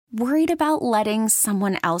Worried about letting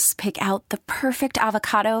someone else pick out the perfect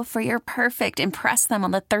avocado for your perfect impress them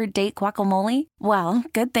on the third date guacamole? Well,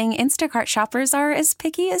 good thing Instacart shoppers are as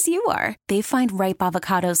picky as you are. They find ripe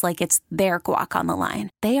avocados like it's their guac on the line.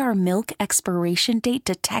 They are milk expiration date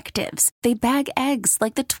detectives. They bag eggs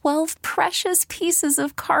like the 12 precious pieces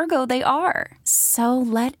of cargo they are. So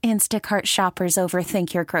let Instacart shoppers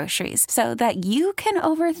overthink your groceries so that you can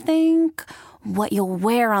overthink what you'll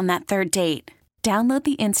wear on that third date. Download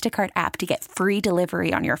the Instacart app to get free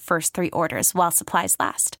delivery on your first 3 orders while supplies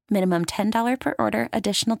last. Minimum $10 per order.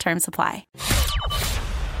 Additional terms apply.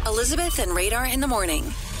 Elizabeth and Radar in the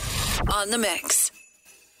morning on The Mix.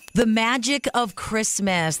 The magic of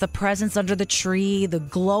Christmas, the presents under the tree, the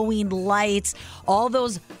glowing lights, all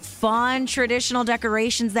those fun traditional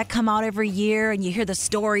decorations that come out every year, and you hear the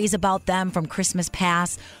stories about them from Christmas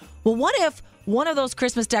past. Well, what if one of those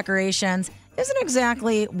Christmas decorations isn't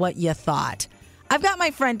exactly what you thought? I've got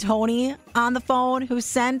my friend Tony on the phone who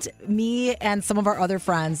sent me and some of our other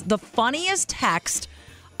friends the funniest text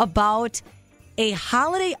about a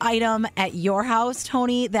holiday item at your house,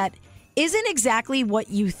 Tony, that isn't exactly what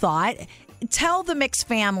you thought. Tell the Mix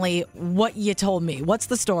family what you told me. What's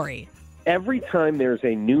the story? Every time there's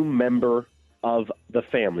a new member of the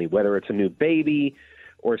family, whether it's a new baby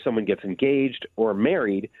or someone gets engaged or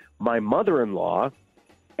married, my mother-in-law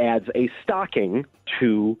adds a stocking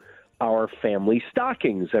to our family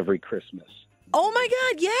stockings every Christmas. Oh my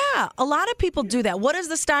God, yeah. A lot of people do that. What does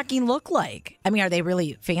the stocking look like? I mean, are they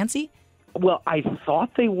really fancy? Well, I thought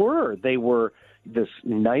they were. They were this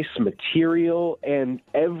nice material, and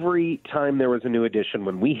every time there was a new addition,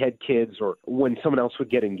 when we had kids or when someone else would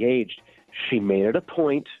get engaged, she made it a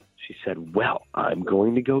point. She said, well, I'm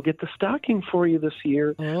going to go get the stocking for you this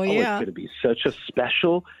year. Oh, yeah. It's going to be such a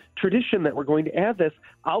special tradition that we're going to add this.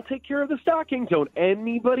 I'll take care of the stocking. Don't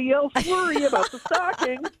anybody else worry about the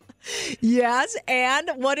stocking. Yes,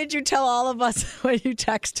 and what did you tell all of us when you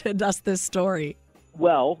texted us this story?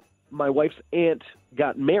 Well, my wife's aunt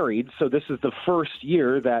got married, so this is the first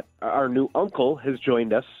year that our new uncle has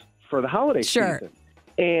joined us for the holiday season.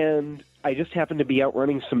 And I just happened to be out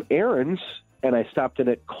running some errands, and I stopped in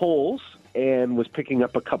at Kohl's and was picking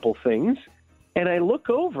up a couple things. And I look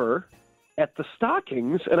over at the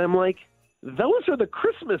stockings, and I'm like, those are the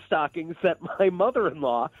Christmas stockings that my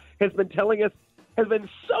mother-in-law has been telling us has been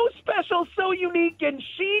so special, so unique, and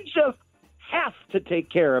she just has to take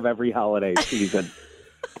care of every holiday season.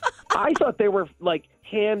 I thought they were like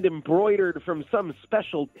hand embroidered from some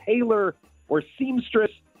special tailor or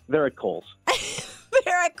seamstress. They're at Kohl's.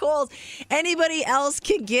 They're at Kohl's. Anybody else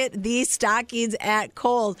can get these stockings at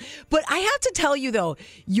Kohl's. But I have to tell you, though,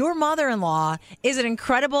 your mother-in-law is an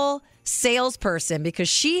incredible salesperson because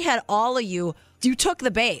she had all of you. You took the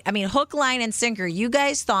bait. I mean, hook, line, and sinker. You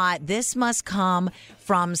guys thought this must come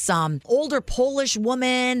from some older Polish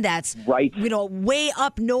woman that's, right, way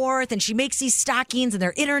up north, and she makes these stockings, and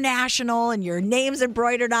they're international, and your name's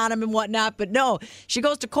embroidered on them and whatnot. But no, she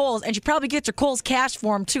goes to Kohl's, and she probably gets her Kohl's cash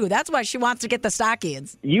for them, too. That's why she wants to get the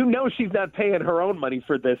stockings. You know she's not paying her own money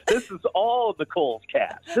for this. This is all the Kohl's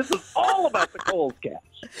cash. This is all about the Kohl's cash.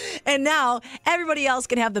 And now everybody else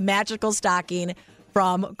can have the magical stocking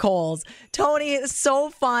from Kohl's. Tony, it's so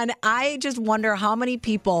fun. I just wonder how many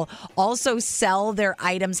people also sell their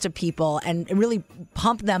items to people and really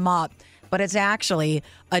pump them up, but it's actually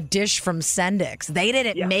a dish from Sendik's. They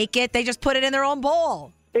didn't make it. They just put it in their own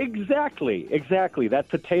bowl. Exactly. That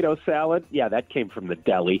potato salad, that came from the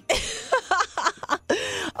deli.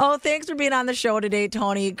 Oh, thanks for being on the show today,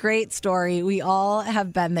 Tony. Great story. We all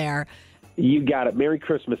have been there. You got it. Merry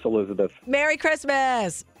Christmas, Elizabeth. Merry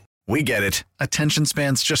Christmas. We get it. Attention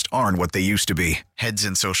spans just aren't what they used to be. Heads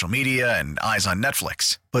in social media and eyes on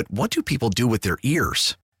Netflix. But what do people do with their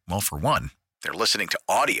ears? Well, for one, they're listening to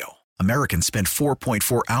audio. Americans spend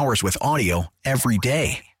 4.4 hours with audio every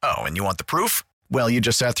day. Oh, and you want the proof? Well, you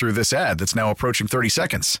just sat through this ad that's now approaching 30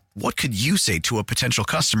 seconds. What could you say to a potential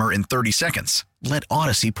customer in 30 seconds? Let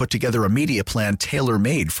Odyssey put together a media plan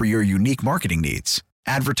tailor-made for your unique marketing needs.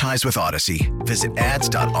 Advertise with Odyssey. Visit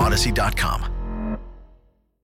ads.odyssey.com.